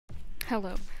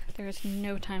Hello, there is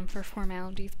no time for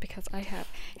formalities because I have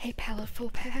a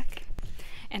Paletteful pack,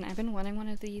 and I've been wanting one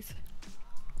of these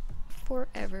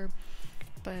forever,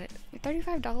 but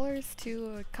 $35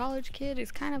 to a college kid is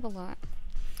kind of a lot.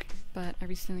 But I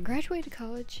recently graduated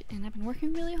college, and I've been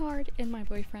working really hard, and my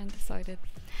boyfriend decided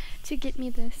to get me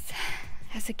this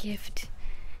as a gift.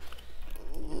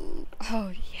 Ooh,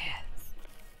 oh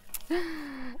yes!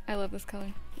 I love this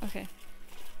color. Okay,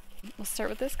 we'll start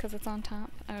with this because it's on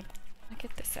top. I'll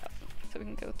get this out so we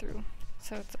can go through.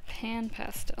 So it's a pan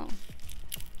pastel.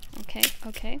 Okay,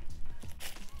 okay.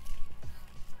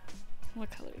 What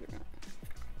color do we got?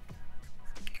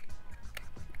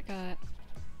 We got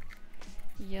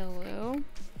yellow.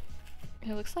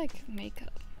 It looks like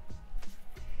makeup.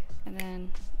 And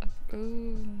then,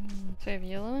 ooh. So I have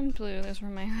yellow and blue. Those were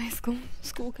my high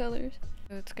school colors.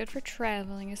 So it's good for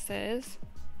traveling, it says.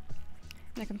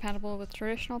 They're compatible with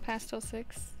traditional pastel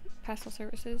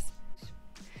services.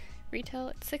 Retail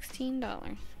at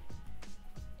 $16.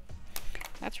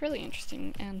 That's really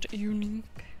interesting and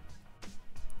unique.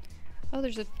 Oh,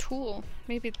 there's a tool.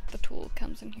 Maybe the tool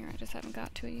comes in here. I just haven't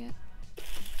got to it yet.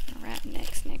 Alright,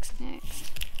 next.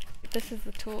 This is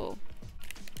the tool.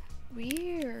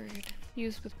 Weird.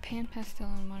 Used with pan pastel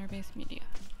and water-based media.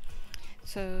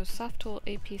 So, soft tool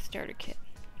AP starter kit.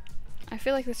 I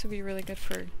feel like this would be really good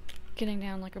for getting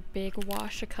down like a big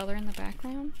wash of color in the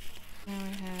background. Now we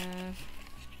have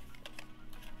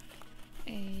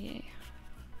a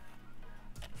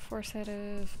 4 set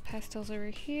of pastels over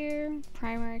here,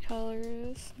 primary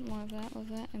colors, love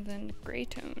that, and then gray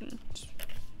tones.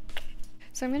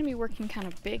 So I'm going to be working kind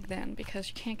of big then, because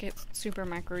you can't get super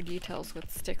micro details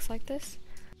with sticks like this.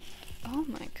 Oh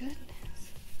my goodness.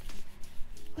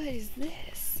 What is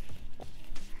this?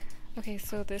 Okay,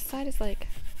 so this side is like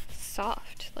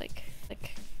soft, like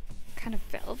kind of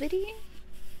velvety.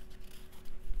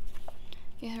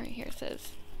 Yeah, right here it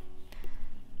says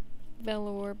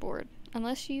velour board.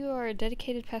 Unless you are a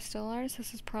dedicated pastel artist,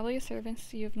 this is probably a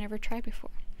service you've never tried before.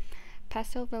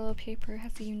 Pastel velo paper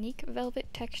has a unique velvet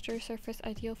texture surface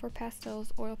ideal for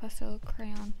pastels, oil pastel,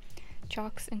 crayon,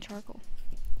 chalks, and charcoal.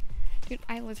 Dude,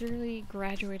 I literally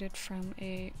graduated from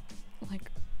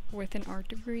with an art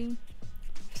degree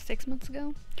 6 months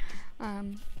ago.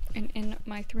 And in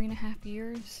my 3.5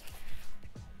 years,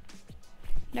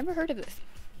 never heard of this.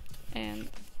 And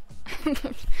I'm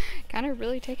kind of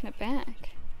really taken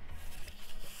aback.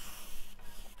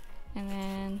 And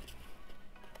then,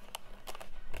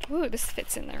 ooh, this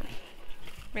fits in there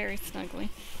very snugly.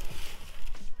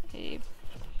 A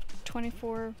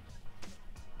 24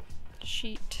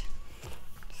 sheet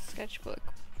sketchbook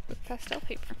with pastel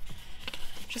paper,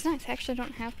 which is nice. I actually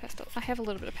don't have pastel. I have a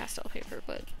little bit of pastel paper,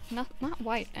 but not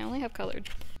white. I only have colored.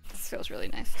 This feels really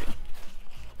nice too.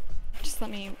 Just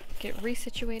let me get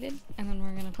resituated, and then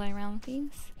we're gonna play around with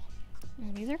these.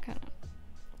 And these are kind of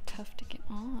tough to get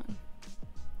on.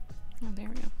 Oh, there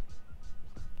we go.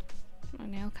 My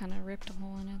nail kind of ripped a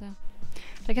hole in it though.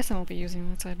 But I guess I won't be using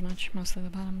that side much, mostly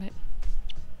the bottom bit.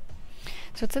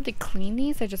 So it said to clean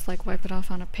these, I just like wipe it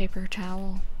off on a paper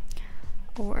towel,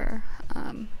 or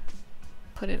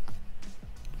put it,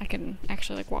 I can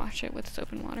actually like wash it with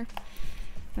soap and water.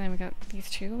 And then we got these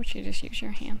two, which you just use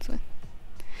your hands with.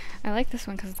 I like this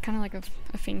one because it's kind of like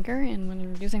a finger, and when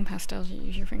you're using pastels, you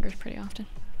use your fingers pretty often.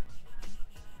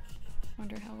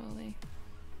 Wonder how well they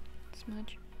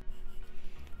smudge.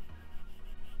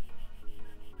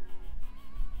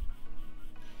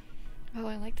 Oh,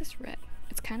 I like this red.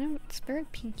 It's very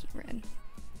pinky red.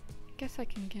 Guess I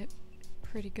can get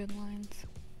pretty good lines.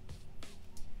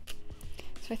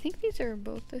 So I think these are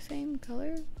both the same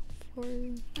color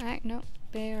nope,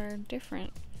 they are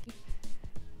different.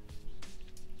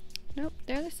 Nope,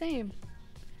 they're the same.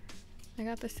 I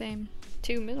got the same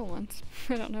two middle ones.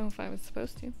 I don't know if I was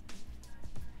supposed to,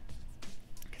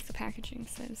 because the packaging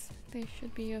says they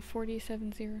should be a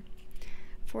 47.3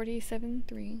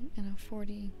 and a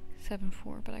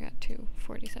 47.4, but I got two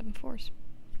 47.4s.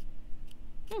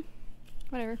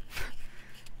 Whatever.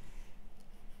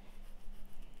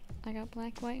 I got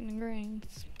black, white, and gray.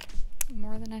 It's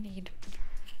more than I need.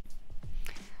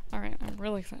 Alright, I'm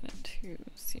really excited to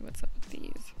see what's up with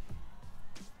these.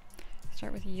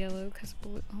 Start with yellow, because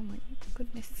blue, oh my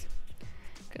goodness,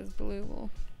 because blue will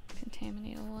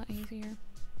contaminate a lot easier.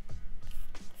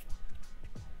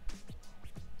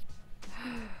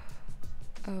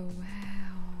 Oh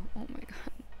wow, oh my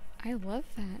god, I love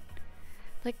that.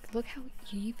 Like, look how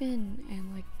even,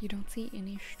 and like you don't see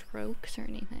any strokes or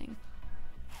anything.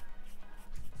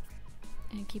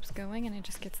 And it keeps going, and it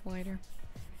just gets lighter.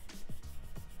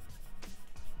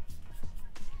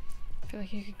 I feel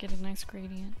like you could get a nice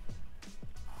gradient.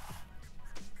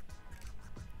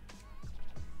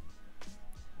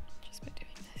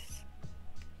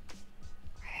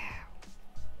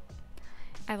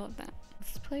 I love that.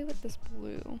 Let's play with this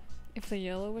blue. If the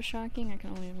yellow was shocking, I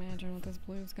can only imagine what this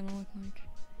blue is gonna look like.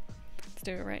 Let's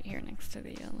do it right here next to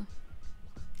the yellow.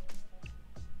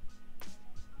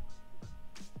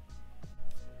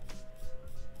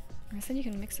 I said you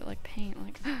can mix it like paint,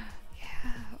 like,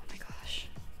 yeah, oh my gosh.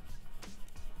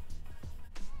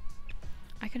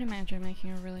 I could imagine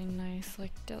making a really nice,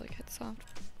 like, delicate,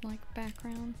 soft, like,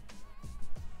 background.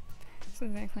 That's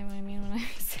exactly what I mean when I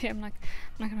say I'm not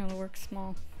gonna be able to work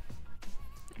small.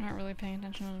 I'm not really paying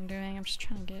attention to what I'm doing. I'm just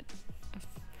trying to get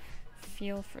a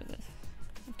feel for the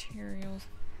materials.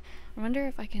 I wonder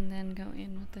if I can then go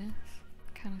in with this,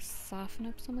 kind of soften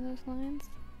up some of those lines.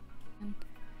 And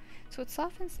so it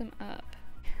softens them up.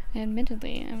 And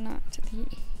admittedly, I'm not the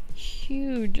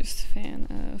hugest fan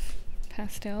of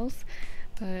pastels,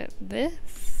 but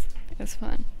this is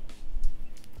fun.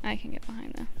 I can get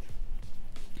behind that.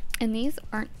 And these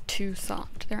aren't too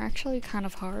soft. They're actually kind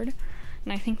of hard.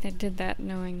 And I think they did that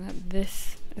knowing that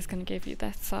this is going to give you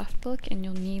that soft look and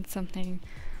you'll need something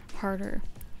harder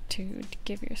to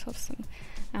give yourself some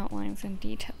outlines and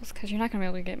details, because you're not going to be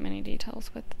able to get many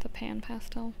details with the pan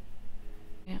pastel.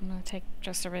 Yeah, I'm going to take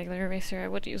just a regular eraser. I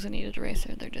would use a kneaded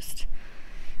eraser. They're just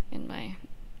in my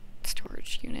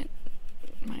storage unit.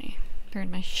 They're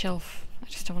in my shelf. I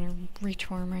just don't want to reach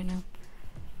for them right now.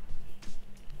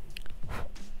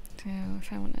 So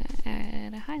if I want to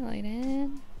add a highlight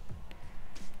in,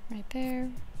 right there.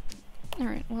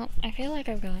 Alright, well, I feel like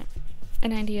I've got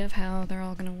an idea of how they're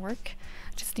all gonna work.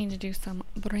 I just need to do some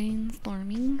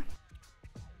brainstorming.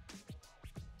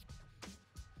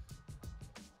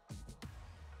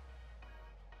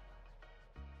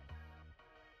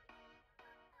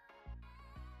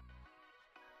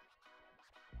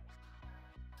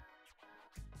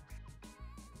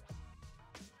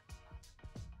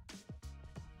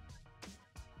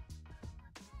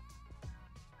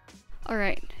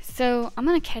 Alright, so I'm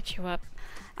gonna catch you up.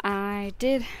 I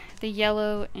did the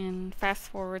yellow in fast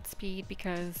forward speed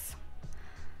because,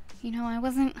 you know, I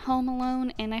wasn't home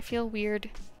alone and I feel weird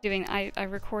doing, I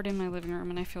record in my living room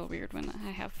and I feel weird when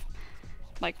I have,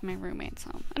 like, my roommates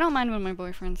home. I don't mind when my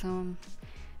boyfriend's home,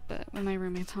 but when my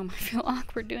roommate's home I feel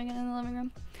awkward doing it in the living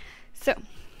room. So,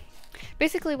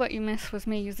 basically what you missed was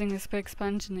me using this big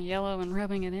sponge in the yellow and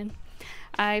rubbing it in.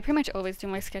 I pretty much always do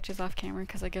my sketches off camera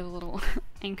because I get a little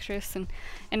anxious, and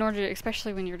in order to,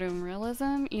 especially when you're doing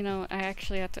realism, you know, I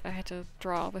had to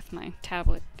draw with my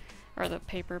tablet or the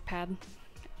paper pad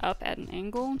up at an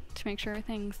angle to make sure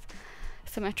everything's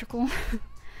symmetrical.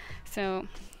 So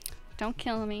don't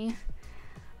kill me.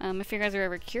 If you guys are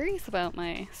ever curious about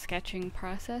my sketching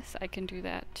process, I can do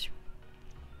that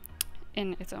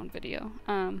in its own video.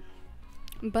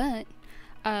 But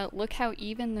look how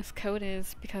even this coat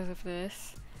is because of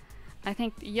this. I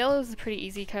think yellow is a pretty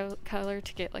easy color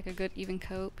to get like a good even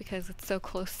coat because it's so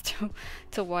close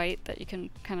to white that you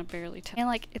can kind of barely tell. And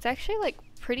like it's actually like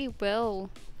pretty well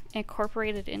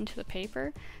incorporated into the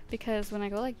paper, because when I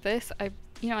go like this, I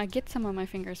get some on my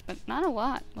fingers, but not a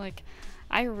lot. Like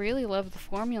I really love the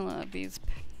formula of these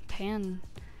pan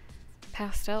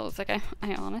pastels. Like I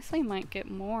honestly might get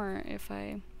more if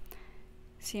I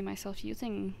see myself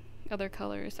using other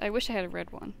colors. I wish I had a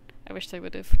red one. I wish they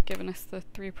would have given us the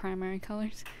 3 primary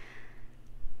colors.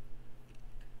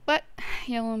 But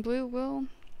yellow and blue will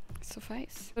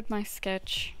suffice. With my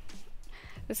sketch,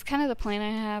 this is kind of the plan I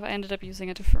have. I ended up using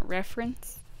a different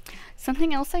reference.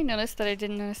 Something else I noticed that I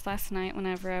didn't notice last night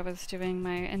whenever I was doing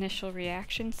my initial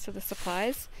reactions to the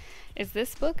supplies is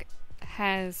this book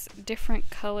has different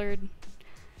colored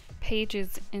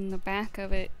pages in the back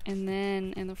of it, and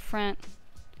then in the front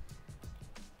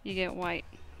you get white.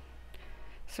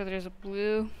 So there's a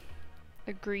blue,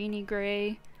 a greeny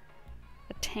gray,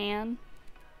 a tan,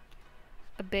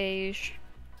 a beige,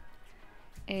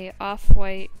 a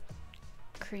off-white,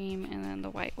 cream, and then the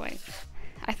white.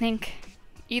 I think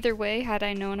either way, had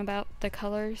I known about the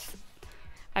colors,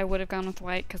 I would have gone with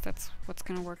white because that's what's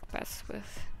going to work best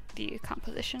with the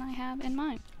composition I have in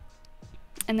mind.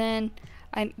 And then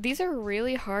these are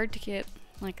really hard to get,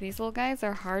 like these little guys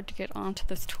are hard to get onto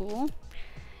this tool.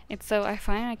 And so I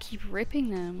find I keep ripping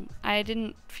them. I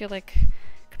didn't feel like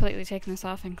completely taking this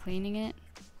off and cleaning it,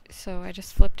 so I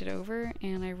just flipped it over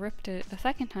and I ripped it a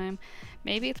second time.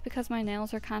 Maybe it's because my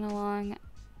nails are kind of long.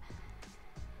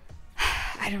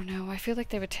 I don't know. I feel like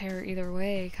they would tear either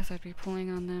way because I'd be pulling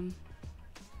on them.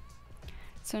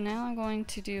 So now I'm going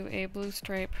to do a blue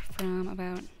stripe from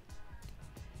about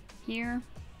here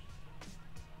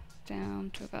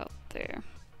down to about there.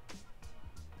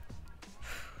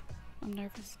 I'm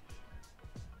nervous.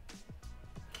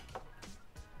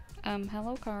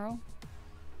 Hello, Carl.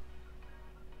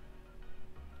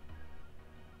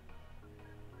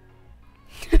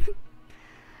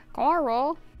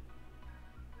 Coral!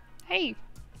 Hey!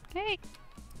 Hey!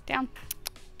 Down.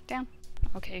 Down.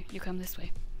 Okay, you come this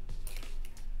way.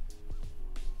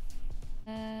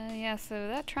 Yeah, so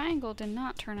that triangle did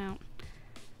not turn out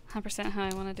 100% how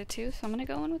I wanted it to, so I'm gonna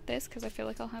go in with this because I feel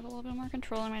like I'll have a little bit more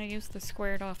control. I'm gonna use the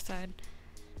squared off side.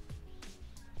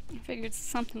 I figured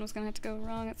something was gonna have to go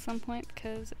wrong at some point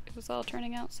because it was all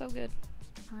turning out so good.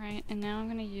 Alright, and now I'm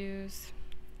gonna use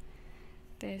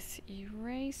this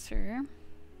eraser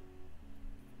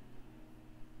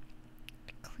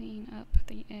to clean up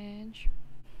the edge.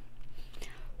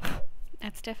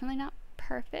 That's definitely not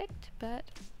perfect, but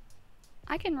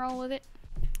I can roll with it.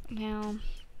 Now,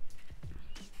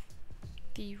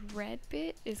 the red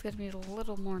bit is going to be a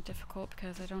little more difficult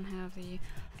because I don't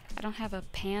have a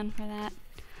pan for that.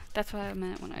 That's what I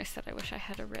meant when I said I wish I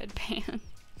had a red pan.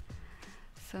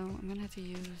 So I'm going to have to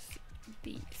use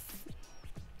these.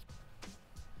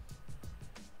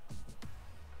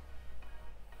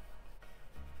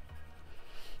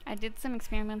 I did some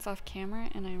experiments off camera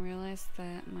and I realized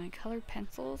that my colored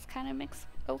pencils kind of mix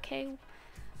okay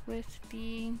with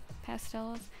the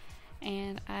pastels,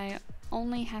 and I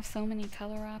only have so many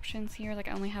color options here. Like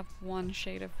I only have one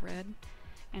shade of red,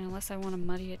 and unless I want to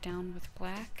muddy it down with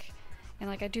black, and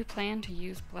like I do plan to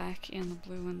use black in the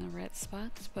blue and the red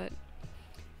spots, but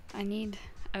I need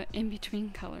an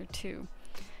in-between color too.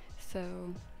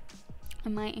 So I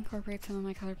might incorporate some of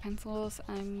my colored pencils.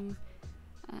 I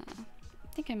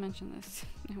think I mentioned this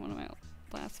in one of my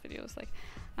last videos, like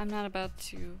I'm not about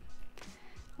to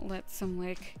let some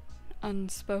like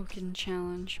unspoken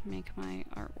challenge make my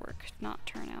artwork not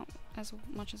turn out as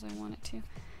much as I want it to,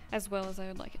 as well as I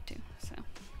would like it to, so.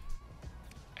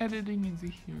 Editing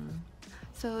Izzy here.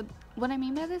 So what I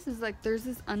mean by this is like there's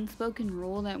this unspoken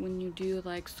rule that when you do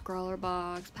like scrawler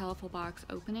box, Paletteful box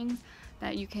openings,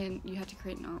 that you have to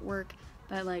create an artwork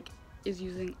that like is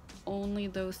using only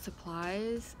those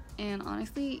supplies, and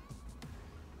honestly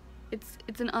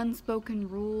it's an unspoken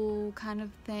rule kind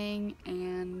of thing,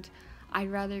 and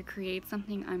I'd rather create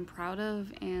something I'm proud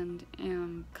of and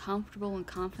am comfortable and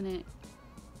confident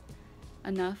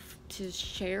enough to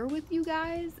share with you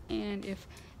guys, and if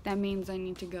that means I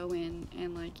need to go in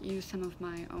and like use some of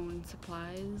my own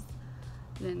supplies,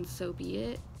 then so be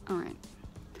it. Alright,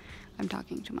 I'm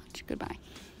talking too much. Goodbye.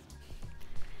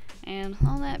 And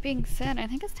all that being said, I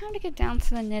think it's time to get down to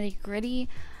the nitty-gritty.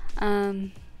 I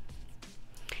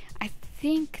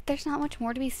think there's not much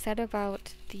more to be said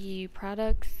about the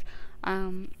products.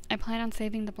 I plan on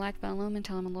saving the black vellum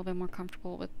until I'm a little bit more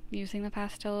comfortable with using the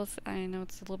pastels. I know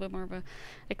it's a little bit more of a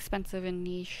expensive and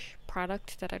niche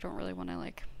product that I don't really want to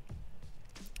like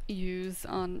use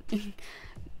on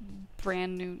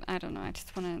brand new, I don't know, I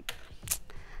just want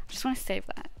to save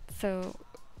that. So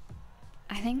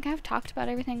I think I've talked about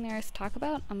everything there is to talk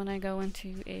about. I'm gonna go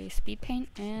into a speed paint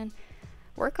and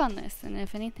work on this, and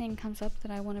if anything comes up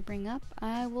that I want to bring up,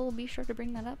 I will be sure to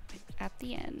bring that up at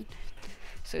the end.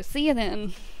 So see you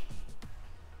then.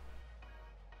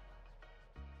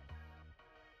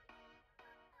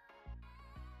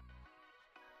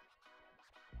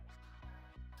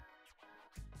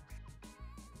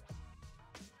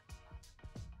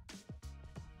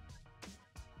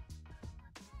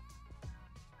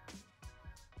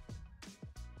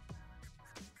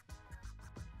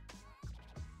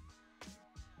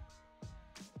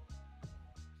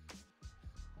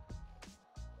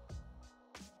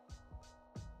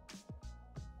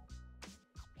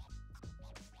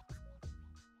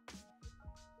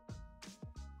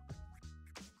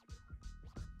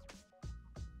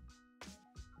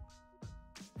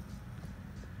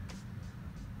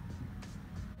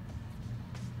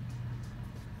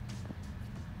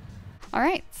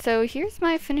 Alright, so here's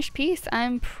my finished piece.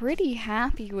 I'm pretty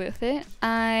happy with it.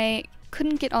 I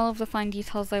couldn't get all of the fine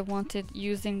details I wanted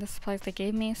using the supplies they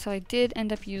gave me, so I did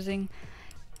end up using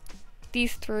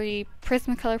these three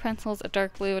Prismacolor pencils, a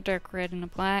dark blue, a dark red, and a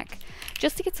black,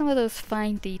 just to get some of those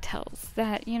fine details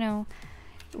that, you know,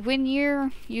 when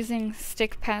you're using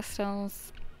stick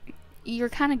pastels, you're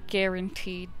kind of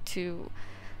guaranteed to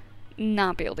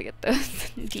not be able to get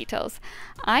those details.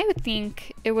 I would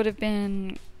think it would have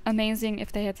been amazing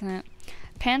if they had sent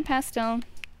pan pastel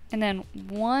and then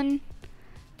one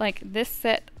like this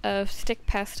set of stick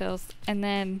pastels and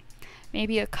then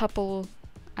maybe a couple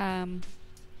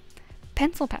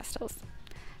pencil pastels,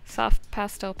 soft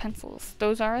pastel pencils.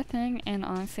 Those are a thing, and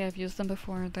honestly I've used them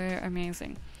before. They're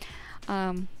amazing.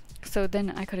 So then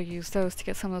I could have used those to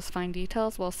get some of those fine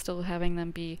details while still having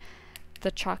them be the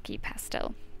chalky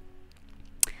pastel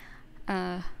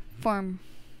form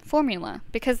formula,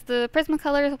 because the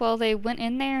Prismacolors, while they went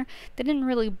in there, they didn't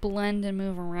really blend and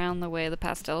move around the way the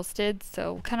pastels did.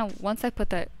 So kind of once I put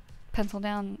that pencil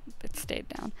down, it stayed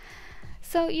down.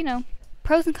 So, you know,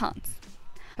 pros and cons.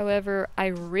 However, I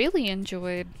really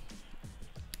enjoyed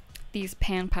these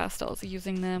pan pastels,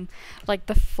 using them. Like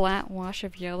the flat wash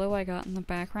of yellow I got in the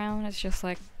background is just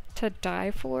like to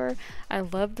die for. I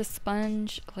love the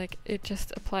sponge, like it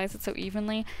just applies it so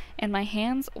evenly, and my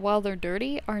hands, while they're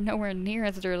dirty, are nowhere near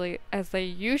as dirty as they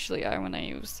usually are when I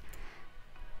use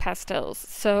pastels.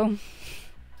 So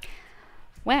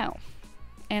wow.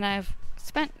 And I've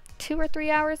spent 2 or 3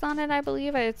 hours on it, I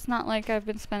believe. It's not like I've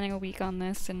been spending a week on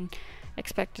this and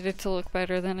expected it to look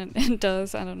better than it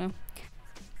does. I don't know.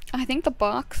 I think the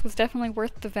box was definitely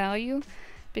worth the value,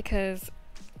 because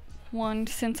one,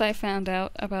 since I found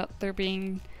out about there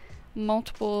being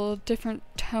multiple different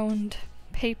toned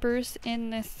papers in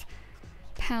this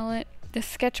palette, this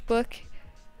sketchbook,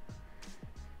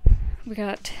 we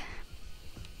got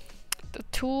the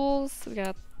tools, we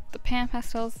got the pan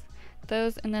pastels,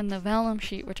 those, and then the vellum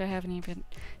sheet, which I haven't even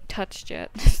touched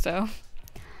yet. So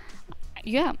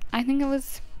yeah, I think it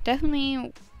was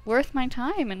definitely worth my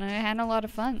time, and I had a lot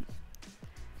of fun.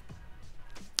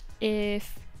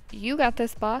 If you got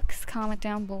this box, comment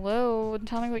down below and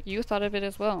tell me what you thought of it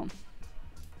as well.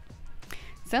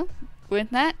 So with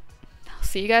that, I'll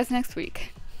see you guys next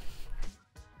week.